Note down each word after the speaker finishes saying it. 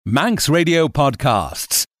Manx Radio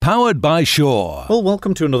Podcasts, powered by Shaw. Well,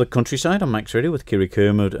 welcome to another Countryside on Manx Radio with Kiri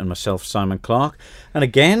Kermode and myself, Simon Clark. And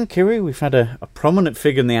again, Kiri, we've had a prominent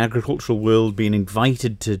figure in the agricultural world being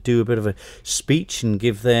invited to do a bit of a speech and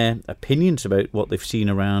give their opinions about what they've seen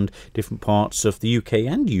around different parts of the UK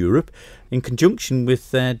and Europe, in conjunction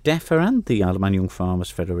with DEFA and the Isle of Man Young Farmers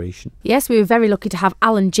Federation. Yes, we were very lucky to have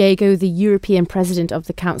Alan Jago, the European President of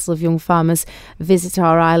the Council of Young Farmers, visit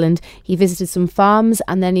our island. He visited some farms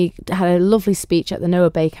and then he had a lovely speech at the Noah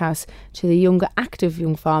Bakehouse to the younger, active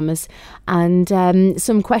young farmers, and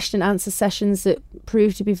some question-answer sessions that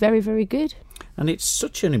proved to be very, very good. And it's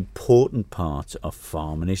such an important part of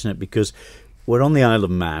farming, isn't it? Because we're on the Isle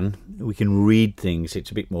of Man, we can read things,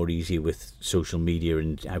 it's a bit more easy with social media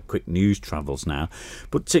and how quick news travels now.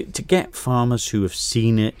 But to get farmers who have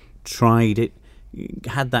seen it, tried it,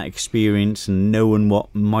 had that experience and knowing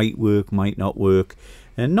what might work, might not work,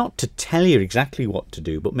 and not to tell you exactly what to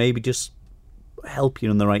do, but maybe just help you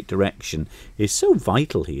in the right direction, is so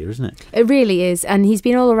vital here, isn't it? It really is, and he's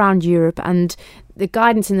been all around Europe, and the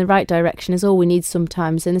guidance in the right direction is all we need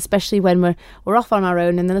sometimes, and especially when we're off on our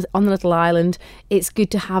own and on the little island, it's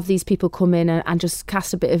good to have these people come in and just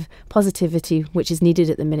cast a bit of positivity, which is needed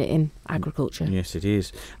at the minute in agriculture. Yes, it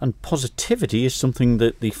is. And positivity is something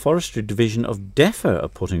that the Forestry Division of DEFA are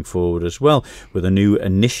putting forward as well, with a new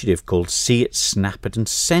initiative called See It, Snap It and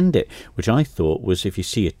Send It, which I thought was if you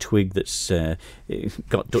see a twig that's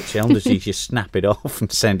got Dutch elm disease, you snap it off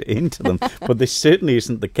and send it into them. But this certainly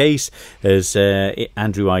isn't the case, as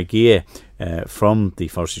Andrew Igeer from the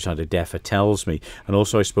forestry side of DEFA tells me. And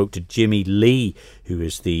also I spoke to Jimmy Lee, who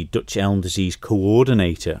is the Dutch elm disease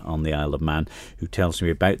coordinator on the Isle of Man, who tells me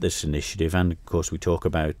about this initiative. And of course we talk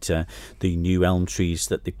about the new elm trees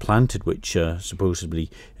that they planted, which are supposedly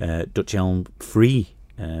Dutch elm free.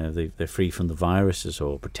 They're free from the viruses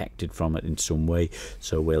or protected from it in some way.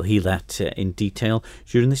 So we'll hear that in detail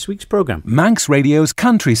during this week's programme. Manx Radio's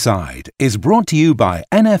Countryside is brought to you by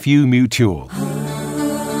NFU Mutual.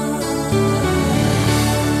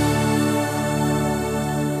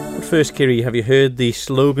 First, Kiri, have you heard the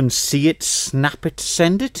slogan, See It, Snap It,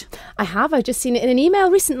 Send It? I have. I've just seen it in an email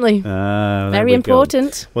recently. Very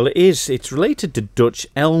important. Well, it is. It's related to Dutch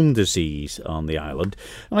elm disease on the island.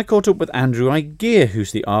 And I caught up with Andrew Igeer,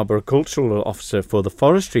 who's the Arboricultural Officer for the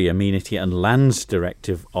Forestry, Amenity and Lands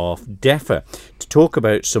Directive of DEFA, to talk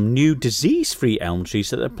about some new disease-free elm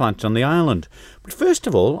trees that are planted on the island. But first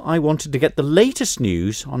of all, I wanted to get the latest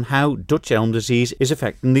news on how Dutch elm disease is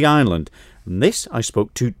affecting the island. And this, I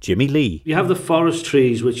spoke to Jimmy Lee. You have the forest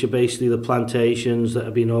trees, which are basically the plantations that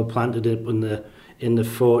have been all planted up in the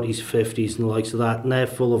 40s, 50s and the likes of that, and they're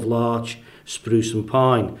full of larch, spruce and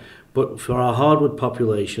pine. But for our hardwood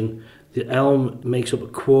population, the elm makes up a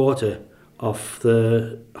quarter of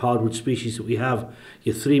the hardwood species that we have.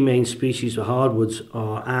 Your three main species for hardwoods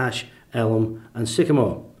are ash, elm and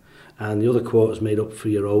sycamore. And the other quarter is made up for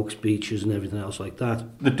your oaks, beeches and everything else like that.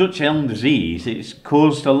 The Dutch elm disease, it's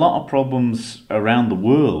caused a lot of problems around the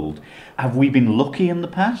world. Have we been lucky in the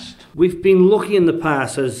past? We've been lucky in the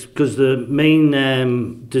past because the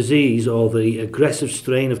main disease, or the aggressive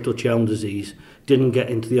strain of Dutch elm disease, didn't get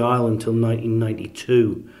into the island until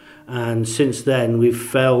 1992. And since then we've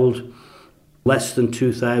felled less than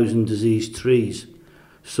 2,000 diseased trees.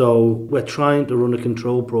 So we're trying to run a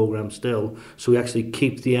control program still, so we actually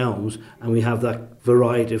keep the elms and we have that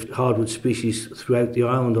variety of hardwood species throughout the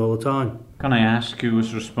island all the time. Can I ask who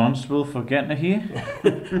was responsible for getting it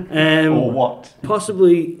here? Or what?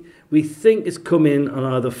 Possibly, we think it's come in on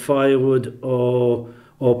either firewood or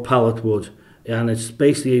pallet wood. And it's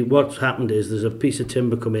basically what's happened is there's a piece of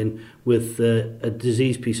timber come in with a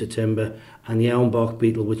diseased piece of timber, and the elm bark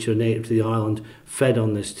beetle, which are native to the island, fed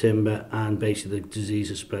on this timber, and basically the disease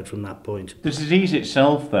has spread from that point. The disease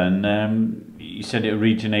itself then, you said it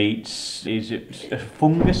originates, is it a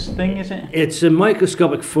fungus thing, is it? It's a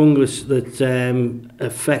microscopic fungus that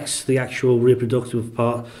affects the actual reproductive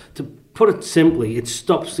part. To put it simply, it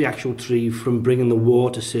stops the actual tree from bringing the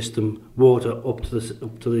water up to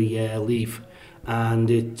the leaf. And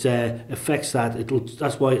it affects that.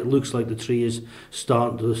 That's why it looks like the tree is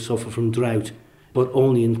starting to suffer from drought, but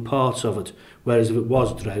only in parts of it. Whereas if it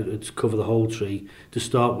was drought, it'd cover the whole tree. To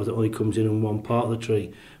start with, it only comes in one part of the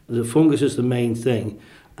tree. The fungus is the main thing,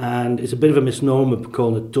 and it's a bit of a misnomer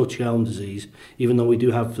calling it Dutch elm disease, even though we do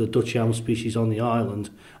have the Dutch elm species on the island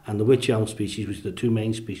and the wych elm species, which are the two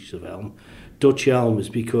main species of elm. Dutch elm is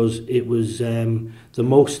because it was the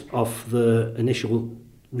most of the initial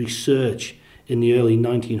research in the early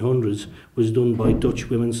 1900s was done by Dutch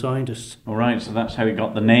women scientists. All right, so that's how it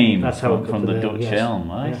got the name. That's how it got from the name, Dutch yes. elm.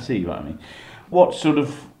 I see what I mean. What sort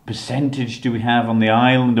of percentage do we have on the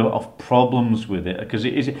island of problems with it? Because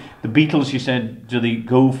the beetles, you said, do they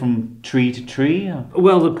go from tree to tree? Or?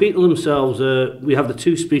 Well, the beetle themselves, we have the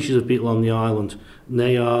two species of beetle on the island. And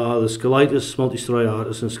they are the Scolytus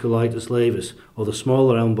multistriatus and Scolytus laevis, or the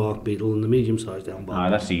smaller elmbark beetle and the medium-sized elmbark.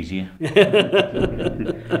 That's easier.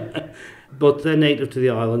 But they're native to the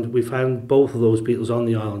island. We found both of those beetles on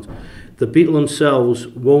the island. The beetle themselves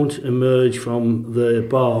won't emerge from the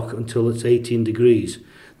bark until it's 18 degrees.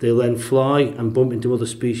 They'll then fly and bump into other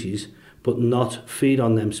species, but not feed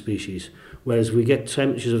on them species. Whereas if we get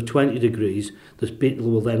temperatures of 20 degrees, this beetle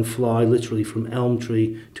will then fly literally from elm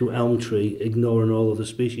tree to elm tree, ignoring all other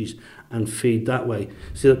species, and feed that way.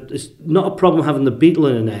 So it's not a problem having the beetle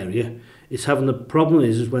in an area. It's having the problem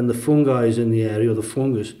is when the fungi is in the area, or the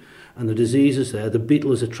fungus, and the disease is there, the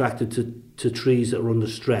beetle is attracted to trees that are under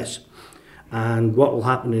stress. And what will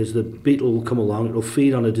happen is the beetle will come along, it will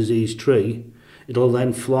feed on a diseased tree, it'll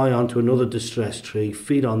then fly onto another distressed tree,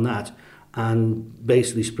 feed on that, and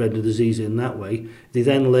basically spread the disease in that way. They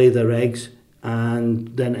then lay their eggs, and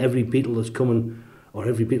then every beetle that's coming, or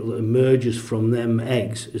every beetle that emerges from them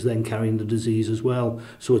eggs, is then carrying the disease as well.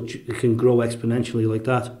 So it can grow exponentially like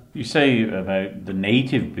that. You say about the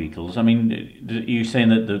native beetles. I mean, are you saying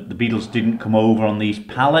that the beetles didn't come over on these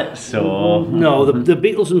pallets, or...? No, the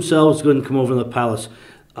beetles themselves didn't come over on the pallets.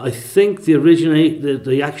 I think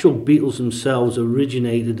the actual beetles themselves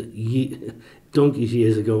originated donkeys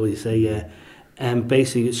years ago, they say, yeah, and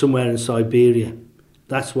basically somewhere in Siberia.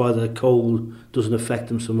 That's why the cold doesn't affect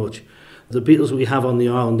them so much. The beetles we have on the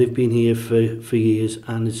island, they've been here for years,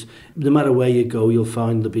 and it's, no matter where you go, you'll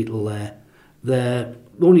find the beetle there. They're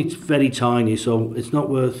only very tiny, so it's not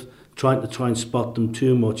worth trying and spot them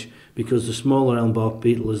too much, because the smaller elmbark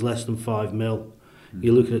beetle is less than 5 mil.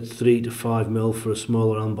 You're looking at 3 to 5 mil for a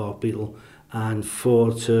smaller elmbark beetle, and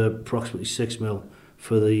 4 to approximately 6 mil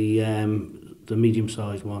for the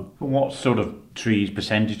medium-sized one. What sort of trees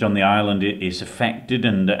percentage on the island is affected,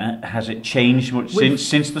 and has it changed much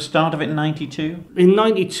since the start of it in 92? In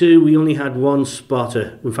 92 we only had one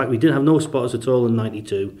spotter. In fact, we didn't have no spotters at all in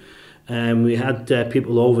 92. We had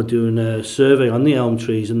people over doing a survey on the elm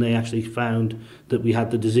trees, and they actually found that we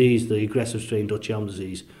had the disease, the aggressive strain Dutch elm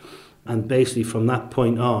disease. And basically from that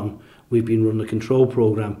point on, we've been running a control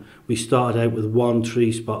program. We started out with one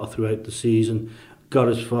tree spotter throughout the season, got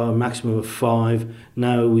as far a maximum of 5.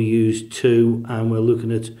 Now we use 2, and we're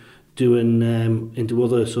looking at doing into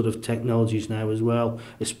other sort of technologies now as well,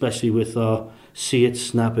 especially with our See It,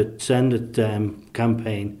 Snap It, Send It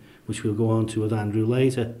campaign, which we'll go on to with Andrew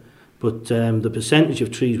later. But the percentage of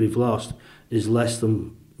trees we've lost is less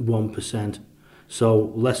than 1%.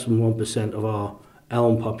 So less than 1% of our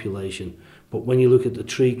elm population. But when you look at the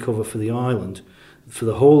tree cover for the island, for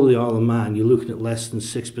the whole of the Isle of Man, you're looking at less than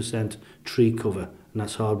 6% tree cover, and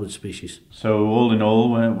that's hardwood species. So all in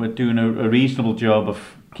all, we're doing a reasonable job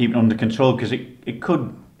of keeping it under control, because it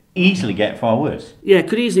could easily get far worse. Yeah, it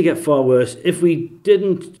could easily get far worse. If we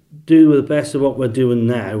didn't do the best of what we're doing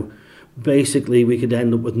now, basically we could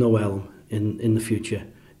end up with no elm in the future.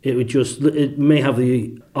 It may have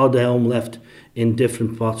the odd elm left in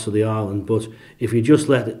different parts of the island, but if you just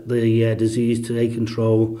let the disease take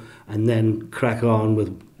control and then crack on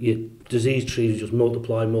with diseased trees, just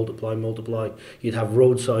multiply, you'd have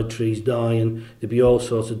roadside trees dying, there'd be all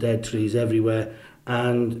sorts of dead trees everywhere,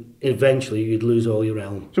 and eventually you'd lose all your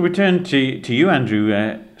elm. So we turn to you,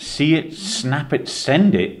 Andrew. See it, snap it,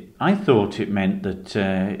 send it. I thought it meant that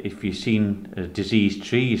if you've seen a diseased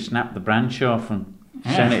tree, you snap the branch off and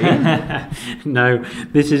send it in. No,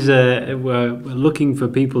 this is we're looking for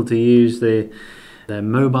people to use their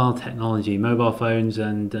mobile technology, mobile phones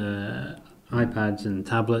and iPads and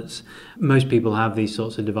tablets. Most people have these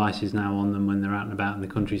sorts of devices now on them when they're out and about in the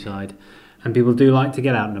countryside. And people do like to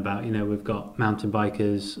get out and about. You know, we've got mountain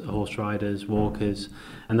bikers, horse riders, walkers,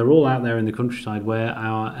 and they're all out there in the countryside where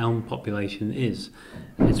our elm population is.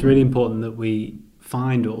 It's really important that we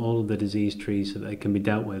find all of the diseased trees so that they can be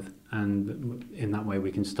dealt with, and in that way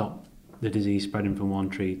we can stop the disease spreading from one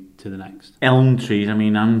tree to the next. Elm trees, I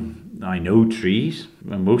mean, I know trees,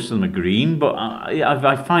 and most of them are green, but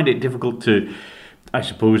I find it difficult to, I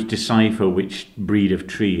suppose, decipher which breed of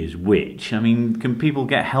tree is which. I mean, can people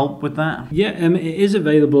get help with that? Yeah, it is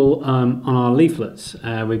available on our leaflets.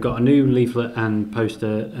 We've got a new leaflet and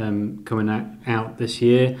poster coming out this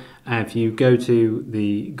year. If you go to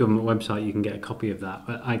the government website, you can get a copy of that.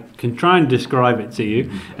 But I can try and describe it to you,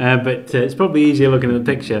 but it's probably easier looking at the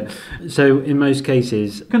picture. So in most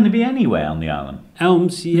cases... Can they be anywhere on the island?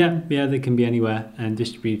 Elms, yeah, they can be anywhere and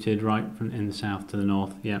distributed right from in the south to the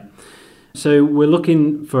north, yeah. So we're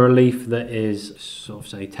looking for a leaf that is sort of,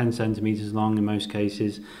 say, 10 centimetres long in most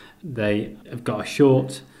cases. They have got a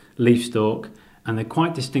short leaf stalk, and they're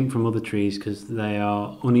quite distinct from other trees because they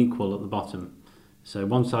are unequal at the bottom. So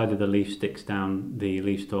one side of the leaf sticks down the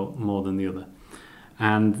leaf stalk more than the other.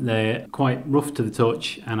 And they're quite rough to the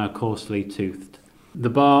touch and are coarsely toothed. The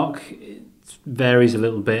bark varies a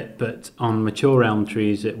little bit, but on mature elm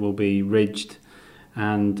trees it will be ridged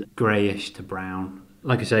and greyish to brown.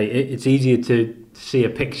 Like I say, it's easier to see a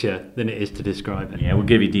picture than it is to describe it. Yeah, we'll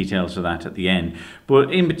give you details of that at the end.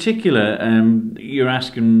 But in particular, you're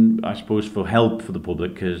asking, I suppose, for help for the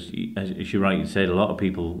public because, as you rightly said, a lot of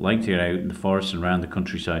people like to get out in the forest and around the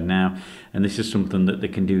countryside now, and this is something that they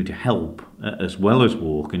can do to help as well as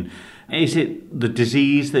walking. Is it the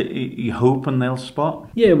disease that you're hoping they'll spot?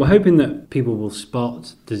 Yeah, we're hoping that people will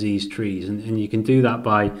spot diseased trees, and you can do that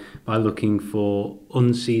by looking for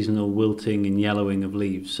unseasonal wilting and yellowing of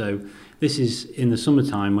leaves. So this is in the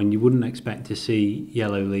summertime when you wouldn't expect to see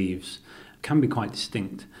yellow leaves. It can be quite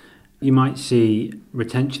distinct. You might see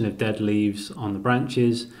retention of dead leaves on the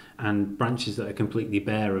branches and branches that are completely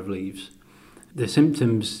bare of leaves. The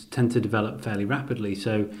symptoms tend to develop fairly rapidly,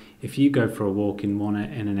 so if you go for a walk in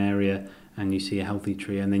an area and you see a healthy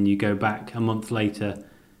tree and then you go back a month later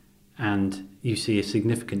and you see a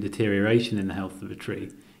significant deterioration in the health of a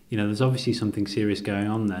tree, there's obviously something serious going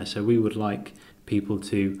on there. So we would like people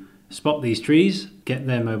to spot these trees, get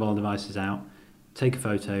their mobile devices out, take a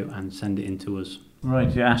photo and send it in to us.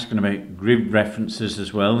 Right, you're asking about grid references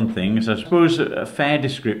as well and things. I suppose a fair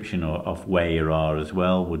description of where you are as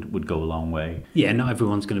well would go a long way. Yeah, not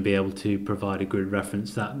everyone's going to be able to provide a grid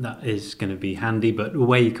reference. That is going to be handy, but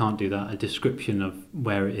where you can't do that, a description of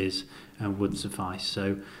where it is would suffice.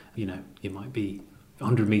 So, you might be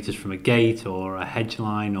 100 metres from a gate or a hedge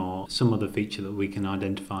line or some other feature that we can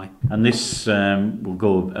identify. And this will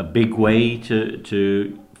go a big way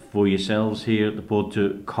to for yourselves here at the board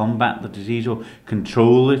to combat the disease or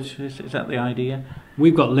control it? Is that the idea?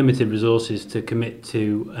 We've got limited resources to commit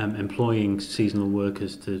to employing seasonal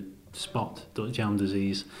workers to spot Dutch elm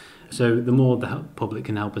disease. So the more the public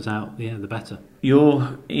can help us out, the better.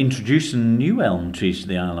 You're introducing new elm trees to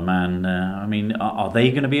the Isle of Man. Are they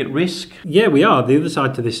going to be at risk? Yeah, we are. The other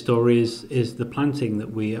side to this story is the planting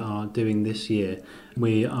that we are doing this year.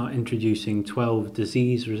 We are introducing 12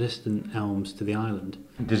 disease-resistant elms to the island.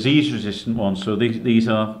 Disease-resistant ones. So these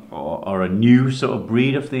are a new sort of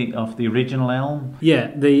breed of the original elm.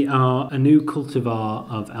 Yeah, they are a new cultivar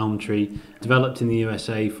of elm tree developed in the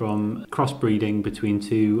USA from crossbreeding between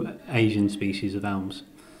two Asian species of elms.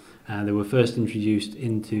 They were first introduced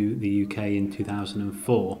into the UK in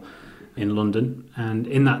 2004 in London, and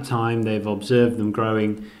in that time they've observed them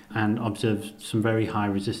growing and observed some very high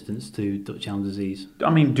resistance to Dutch elm disease.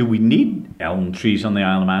 Do we need elm trees on the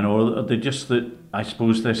Isle of Man, or are they just that, I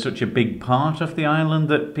suppose they're such a big part of the island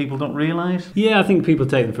that people don't realise? Yeah, I think people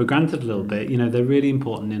take them for granted a little bit. They're really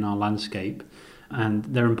important in our landscape, and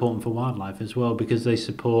they're important for wildlife as well because they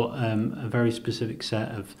support a very specific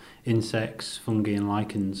set of insects, fungi and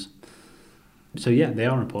lichens. So yeah, they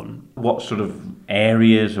are important. What sort of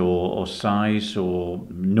areas or size or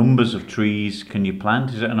numbers of trees can you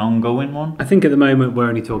plant? Is it an ongoing one? I think at the moment we're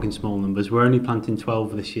only talking small numbers. We're only planting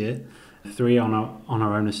 12 this year, 3 on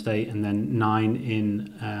our own estate and then 9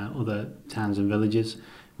 in other towns and villages.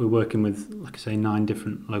 We're working with, like I say, 9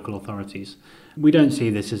 different local authorities. We don't see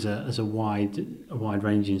this as a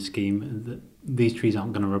wide-ranging scheme. These trees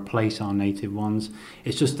aren't going to replace our native ones.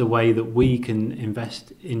 It's just the way that we can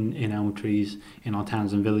invest in elm trees in our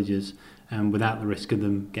towns and villages without the risk of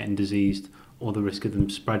them getting diseased or the risk of them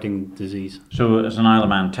spreading disease. So as an Isle of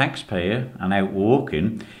Man taxpayer and out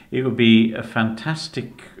walking, it would be a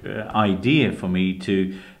fantastic idea for me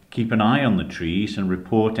to keep an eye on the trees and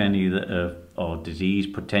report any that are disease,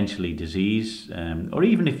 potentially disease, or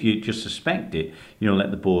even if you just suspect it,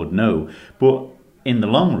 let the board know. But in the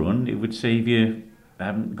long run, it would save you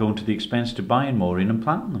going to the expense to buying more in and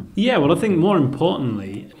planting them. Yeah, well, I think more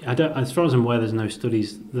importantly, as far as I'm aware, there's no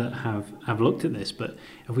studies that have looked at this, but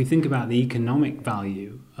if we think about the economic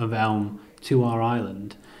value of elm to our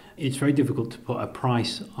island, it's very difficult to put a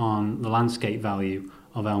price on the landscape value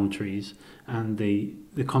of elm trees and the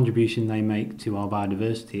contribution they make to our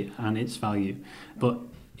biodiversity and its value. But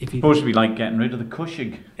if you supposed to be like getting rid of the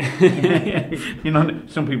cushing.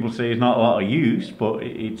 Some people say it's not a lot of use, but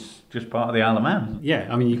it's just part of the Isle of Man.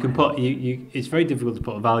 Yeah, you can put it's very difficult to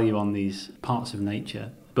put a value on these parts of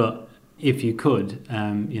nature, but if you could,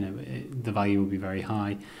 the value would be very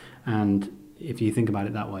high. And if you think about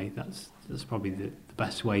it that way, that's probably the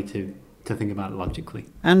best way to think about it logically.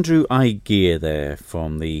 Andrew Igeer there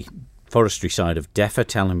from the forestry side of DEFRA,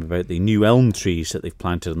 telling me about the new elm trees that they've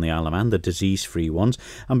planted on the Isle of Man, the disease-free ones.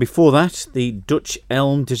 And before that, the Dutch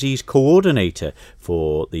Elm Disease Coordinator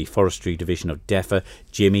for the Forestry Division of DEFRA,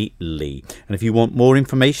 Jimmy Lee. And if you want more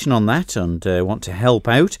information on that and want to help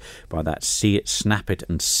out by that See It, Snap It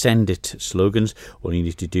and Send It slogans, all you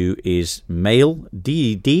need to do is mail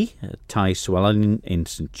DED, Ty Swellen in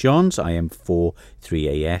St John's,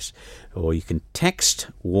 IM43AS, or you can text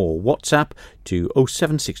or WhatsApp to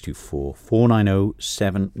 07624 490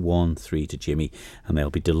 713 to Jimmy, and they'll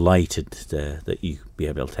be delighted that you be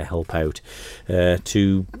able to help out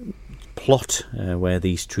to plot where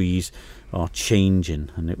these trees are changing.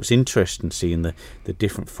 And it was interesting seeing the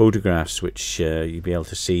different photographs which you'll be able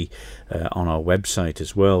to see on our website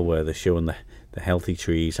as well, where they're showing the healthy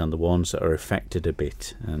trees and the ones that are affected a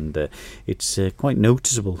bit, and it's quite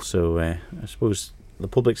noticeable. So I suppose the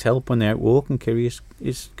public's help when they're out walking, Kerry,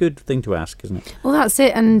 is a good thing to ask, isn't it? Well, that's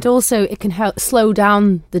it, and also it can help slow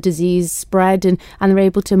down the disease spread, and they're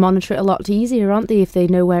able to monitor it a lot easier, aren't they, if they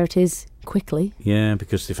know where it is quickly. Yeah,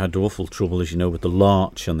 because they've had awful trouble, as you know, with the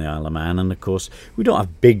larch on the Isle of Man, and of course we don't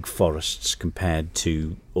have big forests compared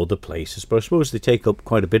to other places, but I suppose they take up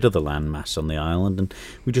quite a bit of the land mass on the island, and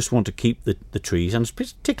we just want to keep the trees, and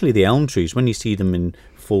particularly the elm trees, when you see them in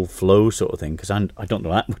full flow sort of thing, because I don't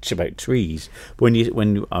know that much about trees, but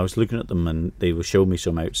when I was looking at them and they were showing me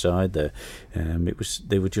some outside there,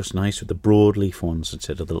 they were just nice with the broadleaf ones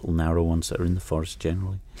instead of the little narrow ones that are in the forest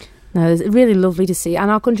generally. No, it's really lovely to see, and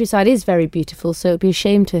our countryside is very beautiful, so it'd be a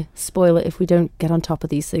shame to spoil it if we don't get on top of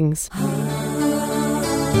these things.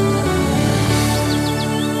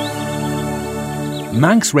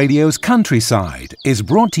 Manx Radio's Countryside is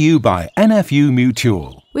brought to you by NFU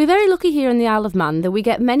Mutual. We're very lucky here in the Isle of Man that we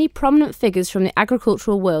get many prominent figures from the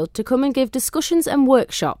agricultural world to come and give discussions and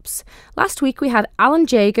workshops. Last week we had Alan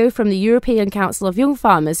Jago from the European Council of Young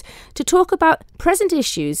Farmers to talk about present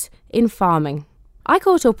issues in farming. I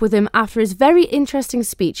caught up with him after his very interesting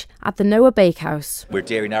speech at the Noah Bakehouse. We're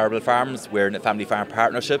Dairy and Arable Farms. We're in a family farm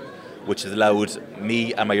partnership, which has allowed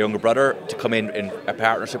me and my younger brother to come in a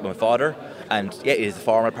partnership with my father. And yeah, it is a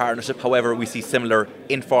formal partnership. However, we see similar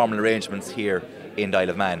informal arrangements here in the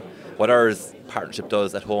Isle of Man. What our partnership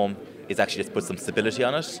does at home is actually just put some stability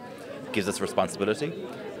on it, gives us responsibility,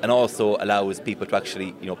 and also allows people to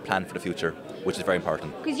actually, plan for the future, which is very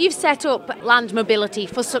important. Because you've set up land mobility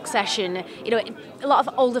for succession. A lot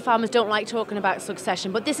of older farmers don't like talking about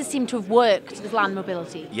succession, but this has seemed to have worked with land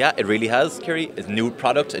mobility. Yeah, it really has, Kerry. It's a new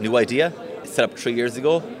product, a new idea. It's set up 3 years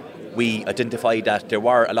ago. We identified that there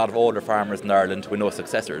were a lot of older farmers in Ireland with no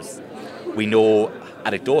successors. We know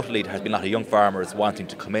anecdotally there has been a lot of young farmers wanting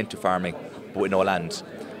to come into farming but with no land.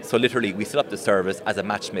 So literally we set up the service as a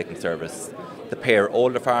matchmaking service to pair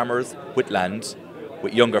older farmers with land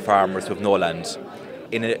with younger farmers with no land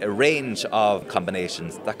in a range of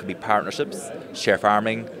combinations. That could be partnerships, share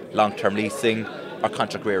farming, long-term leasing or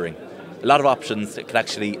contract rearing. A lot of options that could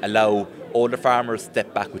actually allow older farmers to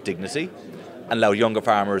step back with dignity and allow younger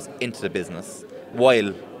farmers into the business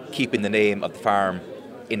while keeping the name of the farm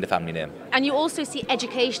in the family name. And you also see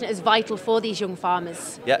education as vital for these young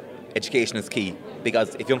farmers. Yeah, education is key,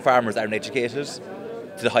 because if young farmers aren't educated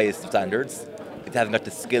to the highest standards, if they haven't got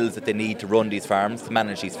the skills that they need to run these farms, to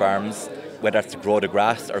manage these farms, whether that's to grow the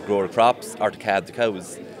grass or grow the crops or to calve the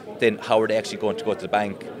cows, then how are they actually going to go to the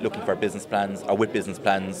bank looking for business plans or with business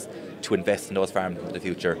plans to invest in those farms into the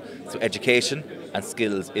future? So education and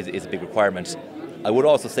skills is a big requirement. I would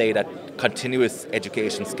also say that continuous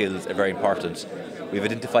education skills are very important. We've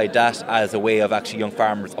identified that as a way of actually young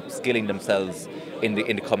farmers upskilling themselves in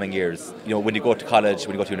the coming years. When you go to college,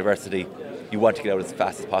 when you go to university, you want to get out as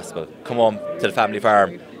fast as possible. Come home to the family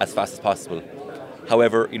farm as fast as possible.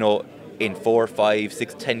 However, in 4, 5,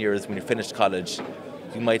 6, 10 years when you finish college,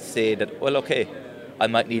 you might say that, well, okay, I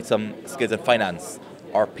might need some skills in finance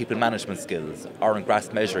or people management skills or in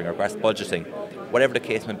grass measuring or grass budgeting, whatever the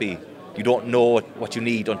case may be. You don't know what you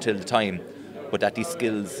need until the time, but that these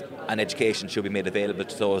skills and education should be made available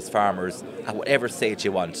to those farmers at whatever stage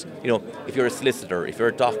you want. If you're a solicitor, if you're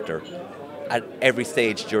a doctor, at every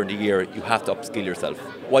stage during the year you have to upskill yourself.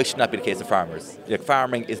 Why should that be the case of farmers?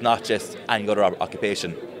 Farming is not just any other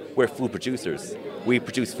occupation. We're food producers. We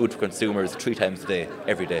produce food for consumers 3 times a day,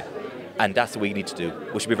 every day. And that's what we need to do.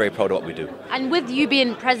 We should be very proud of what we do. And with you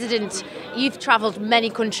being president, you've travelled many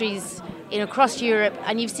countries across Europe,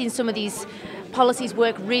 and you've seen some of these policies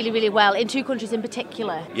work really, really well in 2 countries in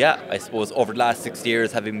particular. Yeah, I suppose over the last 6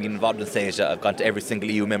 years, having been involved in SAGE, I've gone to every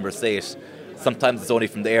single EU member state. Sometimes it's only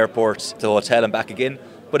from the airport to the hotel and back again,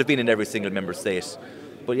 but I've been in every single member state.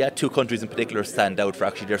 But yeah, 2 countries in particular stand out for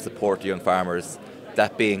actually their support to young farmers,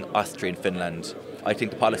 that being Austria and Finland. I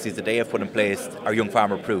think the policies that they have put in place are young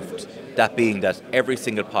farmer proofed. That being that every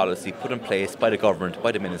single policy put in place by the government,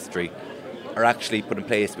 by the ministry, are actually put in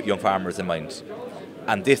place with young farmers in mind.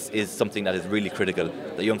 And this is something that is really critical.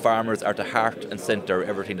 The young farmers are at the heart and centre of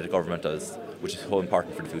everything that the government does, which is so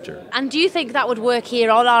important for the future. And do you think that would work here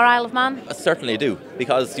on our Isle of Man? I certainly do,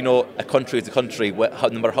 because a country is a country, no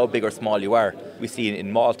matter how big or small you are. We see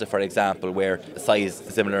in Malta, for example, where the size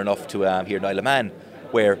is similar enough to here in Isle of Man,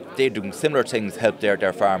 where they're doing similar things to help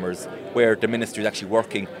their farmers, where the ministry is actually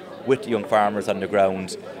working with the young farmers on the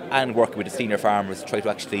ground and working with the senior farmers to try to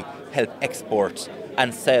actually help export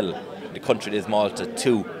and sell the country that is Malta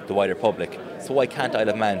to the wider public. So why can't Isle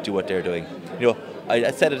of Man do what they're doing?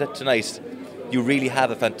 I said it tonight, you really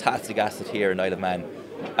have a fantastic asset here in Isle of Man,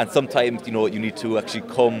 and sometimes you need to actually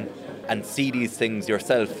come and see these things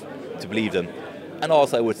yourself to believe them. And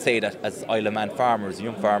also I would say that as Isle of Man farmers,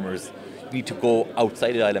 young farmers, you need to go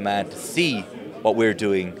outside of Isle of Man to see what we're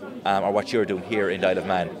doing or what you're doing here in Isle of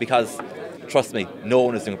Man, because trust me, no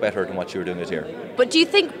one is doing better than what you're doing it here. But do you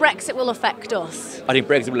think Brexit will affect us? I think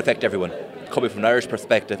Brexit will affect everyone. Coming from an Irish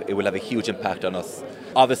perspective, it will have a huge impact on us.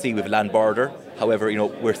 Obviously, we have a land border. However,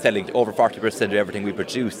 we're selling over 40% of everything we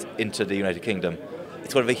produce into the United Kingdom.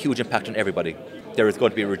 It's going to have a huge impact on everybody. There is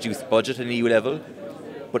going to be a reduced budget at EU level,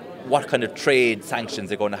 but what kind of trade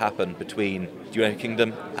sanctions are going to happen between the United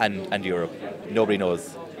Kingdom and Europe? Nobody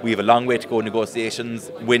knows. We have a long way to go in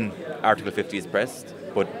negotiations when Article 50 is pressed,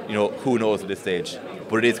 but who knows at this stage.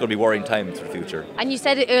 But it is going to be worrying times for the future. And you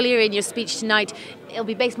said it earlier in your speech tonight, it'll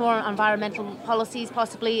be based more on environmental policies,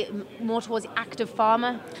 possibly more towards the active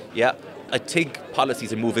farmer. Yeah, I think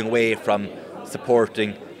policies are moving away from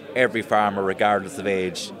supporting every farmer regardless of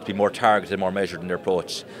age to be more targeted, more measured in their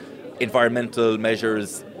approach. Environmental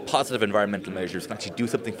measures, positive environmental measures, can actually do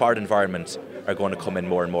something for the environment, are going to come in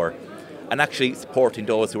more and more. And actually supporting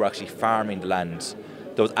those who are actually farming the land,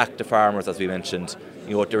 those active farmers, as we mentioned.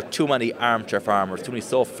 There are too many armchair farmers, too many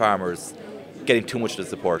sofa farmers getting too much of the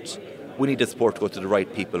support. We need the support to go to the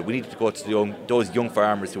right people. We need to go to those young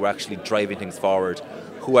farmers who are actually driving things forward,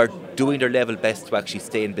 who are doing their level best to actually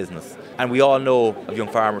stay in business. And we all know of young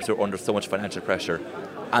farmers who are under so much financial pressure.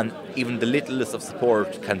 And even the littlest of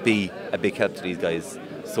support can be a big help to these guys.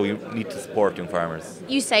 So you need to support young farmers.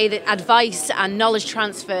 You say that advice and knowledge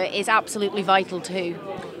transfer is absolutely vital too.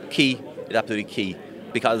 Key, it's absolutely key.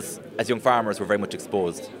 Because as young farmers, we're very much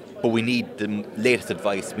exposed. But we need the latest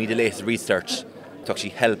advice, we need the latest research to actually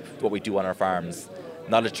help what we do on our farms.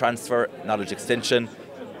 Knowledge transfer, knowledge extension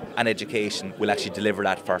and education will actually deliver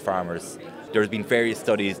that for our farmers. There have been various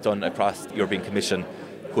studies done across the European Commission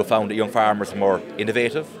who have found that young farmers are more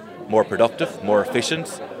innovative, more productive, more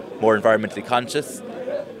efficient, more environmentally conscious,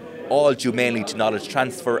 all due mainly to knowledge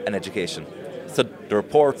transfer and education. So the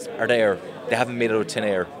reports are there, they haven't made it out of thin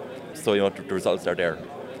air. So the results are there.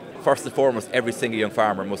 First and foremost, every single young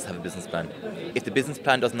farmer must have a business plan. If the business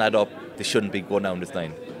plan doesn't add up, they shouldn't be going down this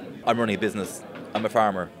line. I'm running a business, I'm a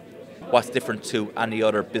farmer. What's different to any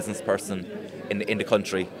other business person in the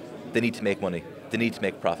country? They need to make money, they need to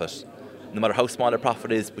make profit. No matter how small a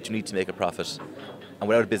profit is, but you need to make a profit. And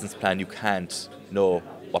without a business plan, you can't know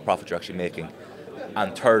what profit you're actually making.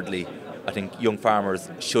 And thirdly, I think young farmers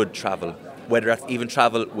should travel, whether that's even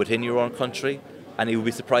travel within your own country. And you would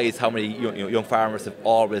be surprised how many young farmers have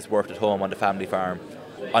always worked at home on the family farm.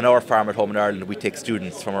 On our farm at home in Ireland, we take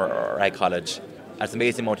students from our ag college. And it's an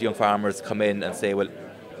amazing amount of young farmers come in and say, well,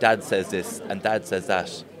 Dad says this and Dad says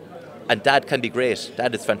that. And Dad can be great,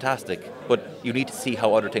 Dad is fantastic, but you need to see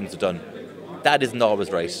how other things are done. Dad isn't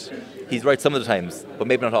always right. He's right some of the times, but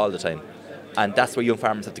maybe not all the time. And that's where young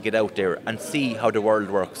farmers have to get out there and see how the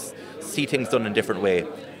world works, see things done in a different way.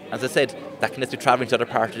 As I said, that can just be travelling to other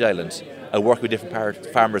parts of the island and work with different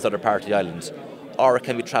farmers other parts of the island, or it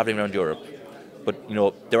can be travelling around Europe. But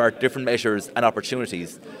there are different measures and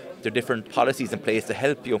opportunities. There are different policies in place to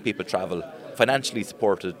help young people travel, financially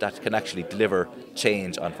supported, that can actually deliver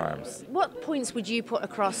change on farms. What points would you put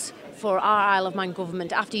across for our Isle of Man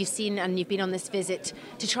government after you've seen and you've been on this visit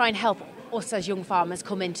to try and help us as young farmers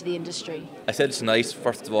come into the industry? I said tonight,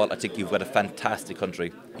 first of all, I think you've got a fantastic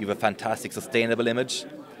country. You have a fantastic sustainable image,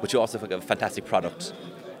 but you also have a fantastic product.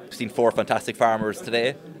 We've seen 4 fantastic farmers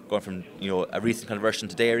today, going from a recent conversion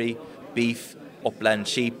to dairy, beef, upland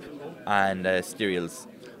sheep and cereals.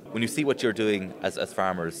 When you see what you're doing as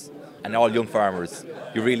farmers, and all young farmers,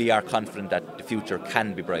 you really are confident that the future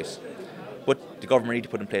can be bright. But the government need to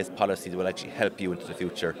put in place policies that will actually help you into the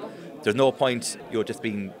future. There's no point just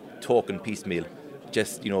being token piecemeal.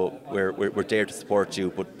 Just, we're there to support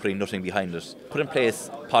you, but putting nothing behind it. Put in place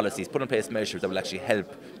policies, put in place measures that will actually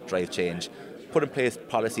help drive change. Put in place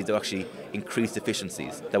policies that will actually increase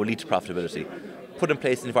efficiencies, that will lead to profitability. put in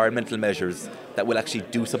place environmental measures that will actually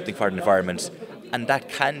do something for the environment, and that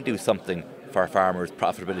can do something for farmers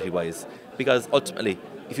profitability-wise, because ultimately,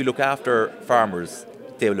 if you look after farmers,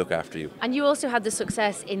 they will look after you. And you also had the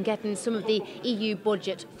success in getting some of the EU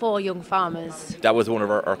budget for young farmers. That was one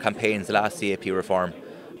of our campaigns, the last CAP reform,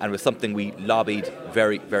 and was something we lobbied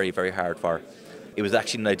very, very, very hard for. It was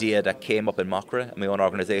actually an idea that came up in MOCRA, my own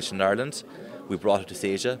organisation in Ireland. We brought it to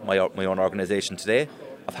SAGE, my own organisation today,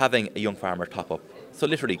 of having a young farmer top up. So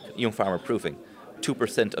literally, young farmer proofing.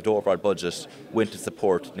 2% of the overall budget went to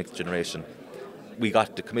support Next Generation. We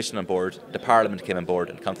got the Commission on board, the Parliament came on board,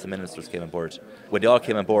 and Council of Ministers came on board. When they all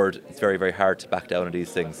came on board, it's very, very hard to back down on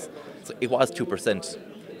these things. So it was 2%.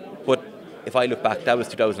 But if I look back, that was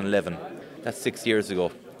 2011. That's 6 years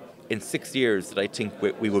ago. In 6 years, that I think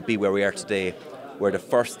we would be where we are today, where the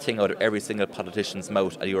first thing out of every single politician's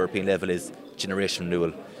mouth at a European level is generation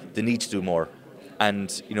renewal. They need to do more.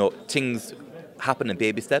 And, things happen in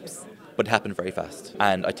baby steps, but happen very fast.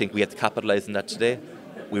 And I think we have to capitalise on that today.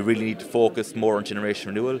 We really need to focus more on generation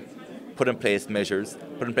renewal, put in place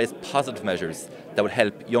positive measures that would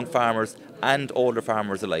help young farmers and older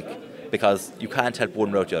farmers alike, because you can't help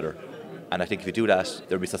one without the other. And I think if you do that,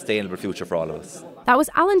 there'll be a sustainable future for all of us. That was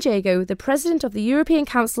Alan Jago, the president of the European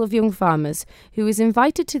Council of Young Farmers, who was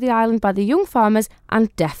invited to the island by the Young Farmers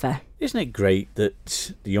and DEFRA. Isn't it great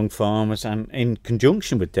that the young farmers, and in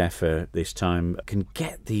conjunction with DEFRA this time, can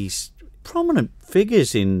get these prominent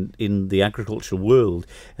figures in the agricultural world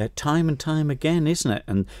time and time again, isn't it?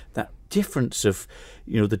 And that difference of,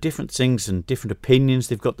 the different things and different opinions,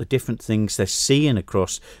 they've got the different things they're seeing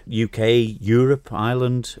across UK, Europe,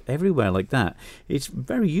 Ireland, everywhere like that. It's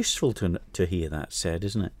very useful to hear that said,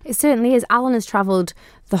 isn't it? It certainly is. Alan has travelled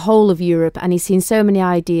the whole of Europe and he's seen so many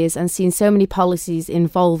ideas and seen so many policies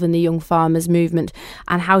involved in the young farmers movement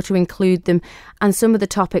and how to include them. And some of the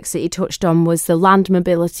topics that he touched on was the land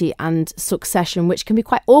mobility and succession, which can be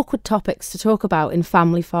quite awkward topics to talk about in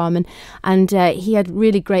family farming. And he had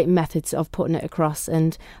really great methods of putting it across,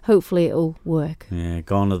 and hopefully it'll work. Yeah,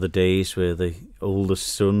 gone are the days where the oldest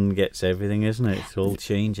son gets everything, isn't it? It's all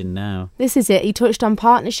changing now. This is it. He touched on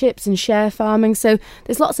partnerships and share farming. So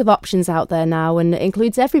there's lots of options out there now, and it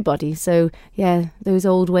includes everybody. So, yeah, those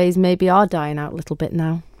old ways maybe are dying out a little bit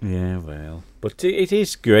now. Yeah, well, but it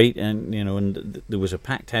is great, and and there was a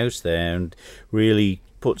packed house there, and really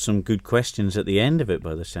put some good questions at the end of it,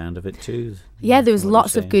 by the sound of it too. Yeah, there was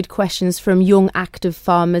lots of good questions from young active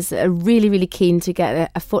farmers that are really, really keen to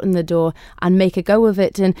get a foot in the door and make a go of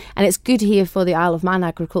it, and it's good here for the Isle of Man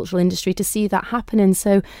agricultural industry to see that happening.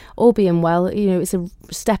 So, all being well, it's a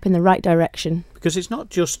step in the right direction. Because it's not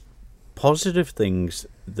just positive things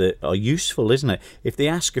that are useful, isn't it? If they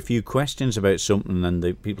ask a few questions about something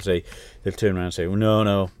and people say, they'll turn around and say, well,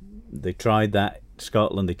 no, they tried that in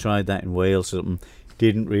Scotland, they tried that in Wales, something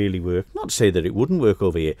didn't really work. Not to say that it wouldn't work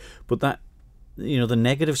over here, but that, the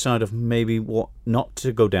negative side of maybe what not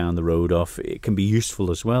to go down the road of, it can be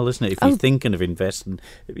useful as well, isn't it? If you're thinking of investing,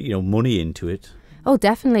 money into it. Oh,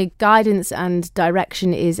 definitely. Guidance and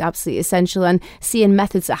direction is absolutely essential, and seeing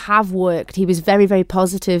methods that have worked. He was very, very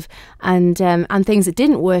positive, and things that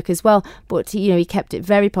didn't work as well. But he kept it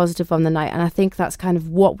very positive on the night, and I think that's kind of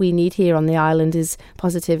what we need here on the island is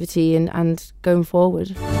positivity and going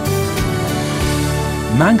forward.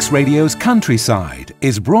 Manx Radio's Countryside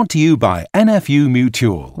is brought to you by NFU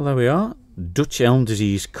Mutual. Well, there we are. Dutch elm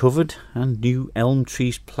disease covered and new elm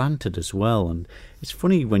trees planted as well. And it's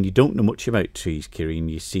funny when you don't know much about trees, Kieran,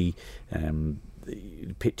 you see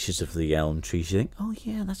the pictures of the elm trees, you think, oh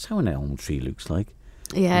yeah, that's how an elm tree looks like.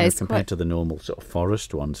 Yeah, it's compared to the normal sort of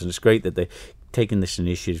forest ones. And it's great that they're taking this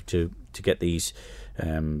initiative to get these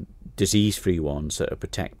disease-free ones that are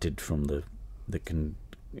protected from that can,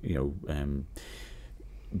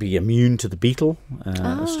 be immune to the beetle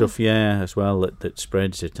stuff, as well, that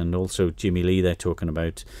spreads it. And also Jimmy Lee, they're talking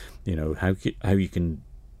about, how you can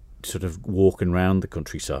sort of walking around the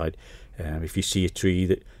countryside. If you see a tree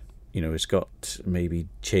that, has got maybe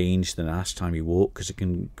changed the last time you walk, because it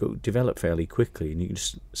can develop fairly quickly, and you can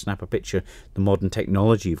just snap a picture, the modern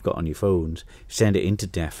technology you've got on your phones, send it into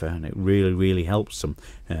DEFRA, and it really, really helps them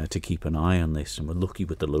to keep an eye on this. And we're lucky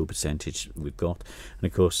with the low percentage we've got. And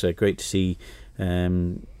of course, great to see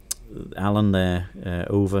Alan there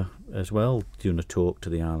over as well, doing a talk to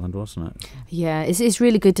the island, wasn't it? Yeah, it's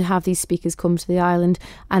really good to have these speakers come to the island,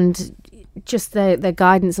 and just their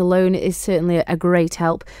guidance alone is certainly a great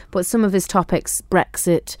help. But some of his topics,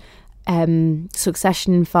 Brexit,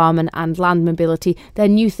 succession farming and land mobility, they're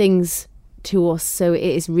new things to us. So it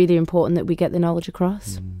is really important that we get the knowledge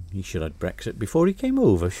across. He should have Brexit before he came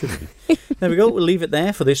over, shouldn't he? There we go. We'll leave it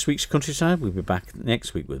there for this week's Countryside. We'll be back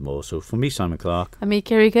next week with more. So for me, Simon Clark. And me,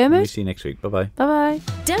 Kerry Kermit. We'll see you next week. Bye-bye. Bye-bye.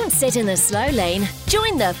 Don't sit in the slow lane.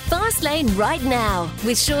 Join the fast lane right now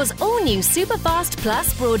with Shaw's all-new Superfast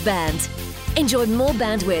Plus broadband. Enjoy more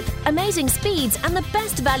bandwidth, amazing speeds and the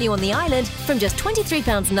best value on the island from just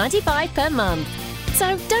 £23.95 per month.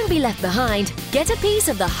 So don't be left behind. Get a piece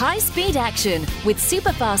of the high-speed action with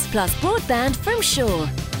Superfast Plus broadband from Shaw.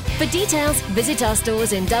 For details, visit our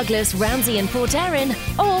stores in Douglas, Ramsey and Port Erin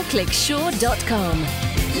or click shaw.com.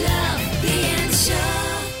 Love being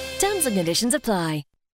Shaw. Terms and conditions apply.